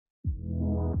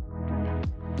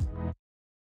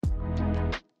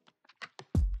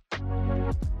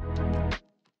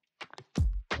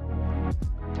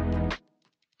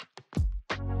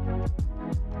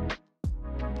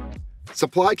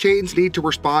Supply chains need to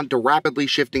respond to rapidly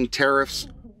shifting tariffs,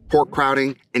 port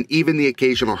crowding, and even the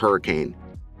occasional hurricane.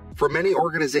 For many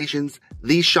organizations,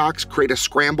 these shocks create a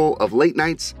scramble of late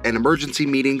nights and emergency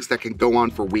meetings that can go on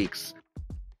for weeks.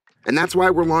 And that's why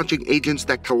we're launching agents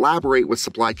that collaborate with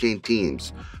supply chain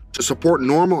teams to support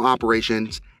normal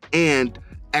operations and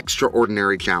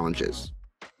extraordinary challenges.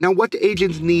 Now, what do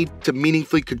agents need to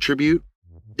meaningfully contribute?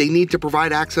 They need to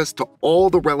provide access to all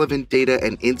the relevant data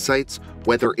and insights,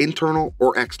 whether internal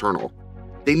or external.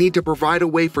 They need to provide a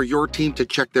way for your team to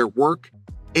check their work,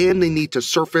 and they need to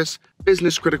surface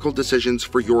business-critical decisions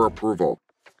for your approval.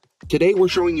 Today, we're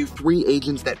showing you 3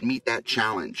 agents that meet that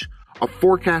challenge. A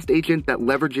forecast agent that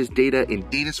leverages data in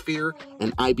DataSphere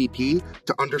and IBP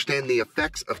to understand the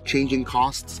effects of changing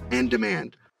costs and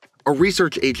demand. A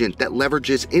research agent that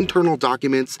leverages internal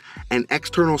documents and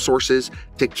external sources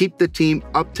to keep the team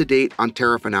up to date on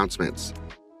tariff announcements.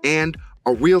 And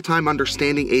a real-time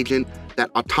understanding agent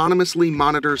that autonomously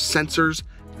monitors sensors,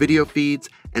 video feeds,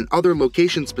 and other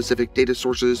location-specific data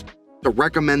sources to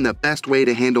recommend the best way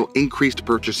to handle increased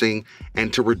purchasing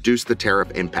and to reduce the tariff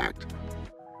impact.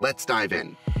 Let's dive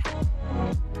in.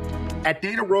 At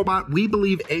DataRobot, we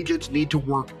believe agents need to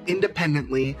work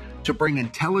independently to bring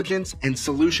intelligence and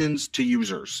solutions to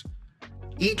users.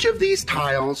 Each of these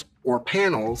tiles or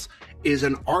panels is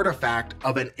an artifact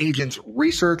of an agent's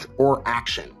research or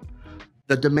action.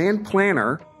 The demand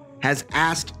planner has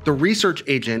asked the research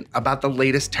agent about the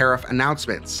latest tariff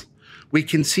announcements. We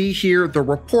can see here the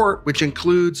report, which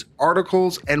includes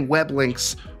articles and web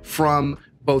links from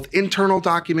both internal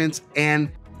documents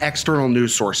and external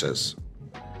news sources.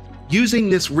 Using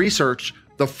this research,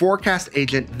 the forecast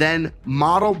agent then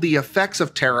modeled the effects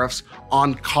of tariffs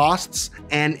on costs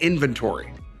and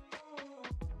inventory.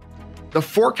 The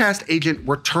forecast agent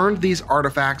returned these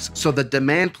artifacts so the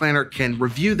demand planner can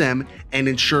review them and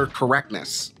ensure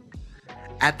correctness.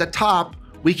 At the top,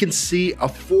 we can see a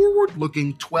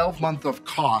forward-looking 12-month of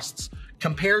costs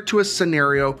compared to a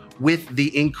scenario with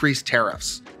the increased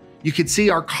tariffs. You can see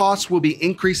our costs will be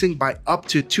increasing by up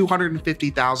to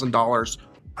 $250,000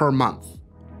 per month.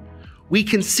 We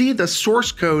can see the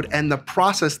source code and the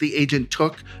process the agent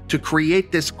took to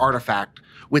create this artifact,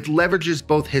 which leverages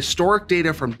both historic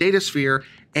data from DataSphere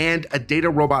and a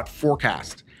DataRobot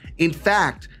forecast. In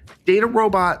fact,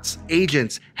 DataRobot's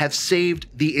agents have saved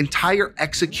the entire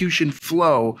execution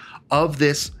flow of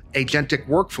this agentic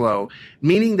workflow,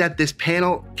 meaning that this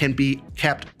panel can be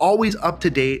kept always up to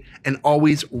date and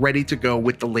always ready to go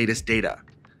with the latest data.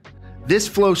 This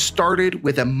flow started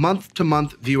with a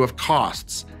month-to-month view of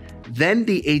costs. Then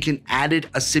the agent added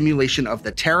a simulation of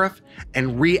the tariff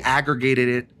and re-aggregated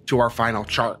it to our final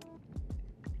chart.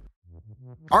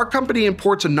 Our company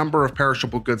imports a number of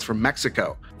perishable goods from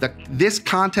Mexico. This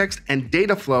context and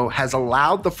data flow has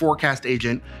allowed the forecast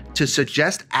agent to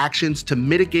suggest actions to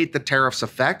mitigate the tariff's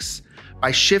effects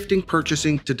by shifting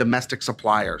purchasing to domestic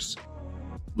suppliers.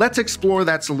 Let's explore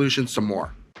that solution some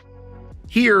more.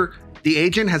 Here, the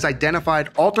agent has identified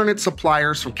alternate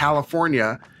suppliers from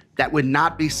California that would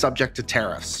not be subject to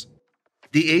tariffs.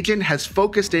 The agent has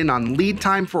focused in on lead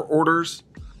time for orders,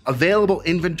 available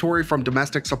inventory from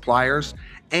domestic suppliers,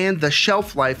 and the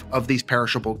shelf life of these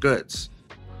perishable goods.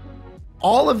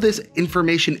 All of this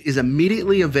information is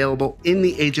immediately available in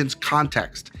the agent's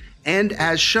context, and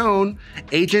as shown,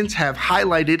 agents have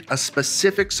highlighted a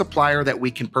specific supplier that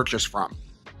we can purchase from.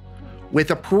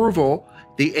 With approval,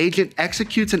 the agent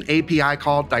executes an API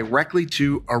call directly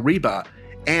to Ariba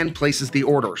and places the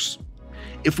orders.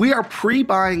 If we are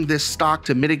pre-buying this stock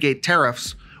to mitigate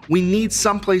tariffs, we need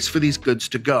someplace for these goods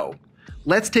to go.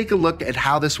 Let's take a look at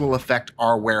how this will affect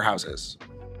our warehouses.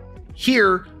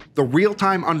 Here, the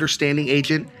real-time understanding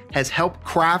agent has helped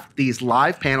craft these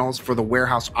live panels for the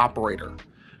warehouse operator.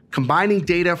 Combining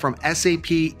data from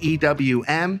SAP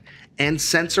EWM and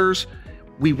sensors,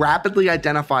 we rapidly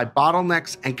identify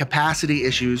bottlenecks and capacity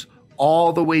issues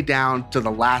all the way down to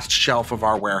the last shelf of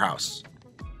our warehouse.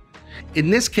 In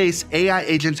this case, AI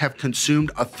agents have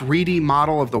consumed a 3D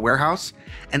model of the warehouse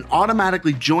and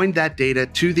automatically joined that data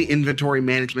to the inventory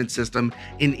management system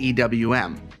in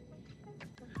EWM.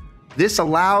 This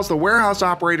allows the warehouse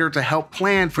operator to help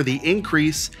plan for the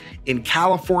increase in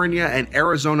California and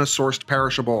Arizona sourced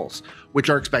perishables, which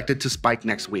are expected to spike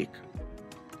next week.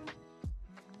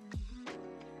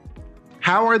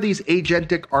 How are these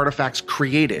agentic artifacts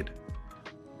created?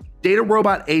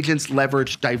 DataRobot agents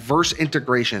leverage diverse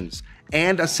integrations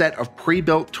and a set of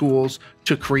pre-built tools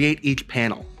to create each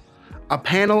panel. A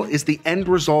panel is the end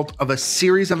result of a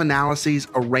series of analyses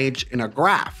arranged in a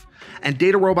graph, and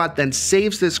DataRobot then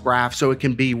saves this graph so it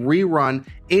can be rerun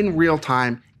in real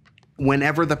time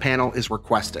whenever the panel is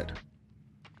requested.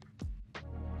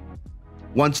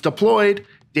 Once deployed,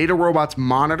 DataRobot's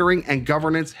monitoring and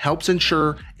governance helps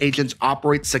ensure agents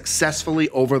operate successfully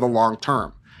over the long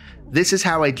term. This is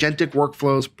how agentic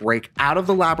workflows break out of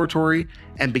the laboratory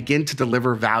and begin to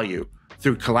deliver value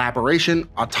through collaboration,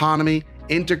 autonomy,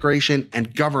 integration,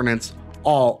 and governance,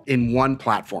 all in one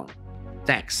platform.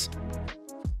 Thanks.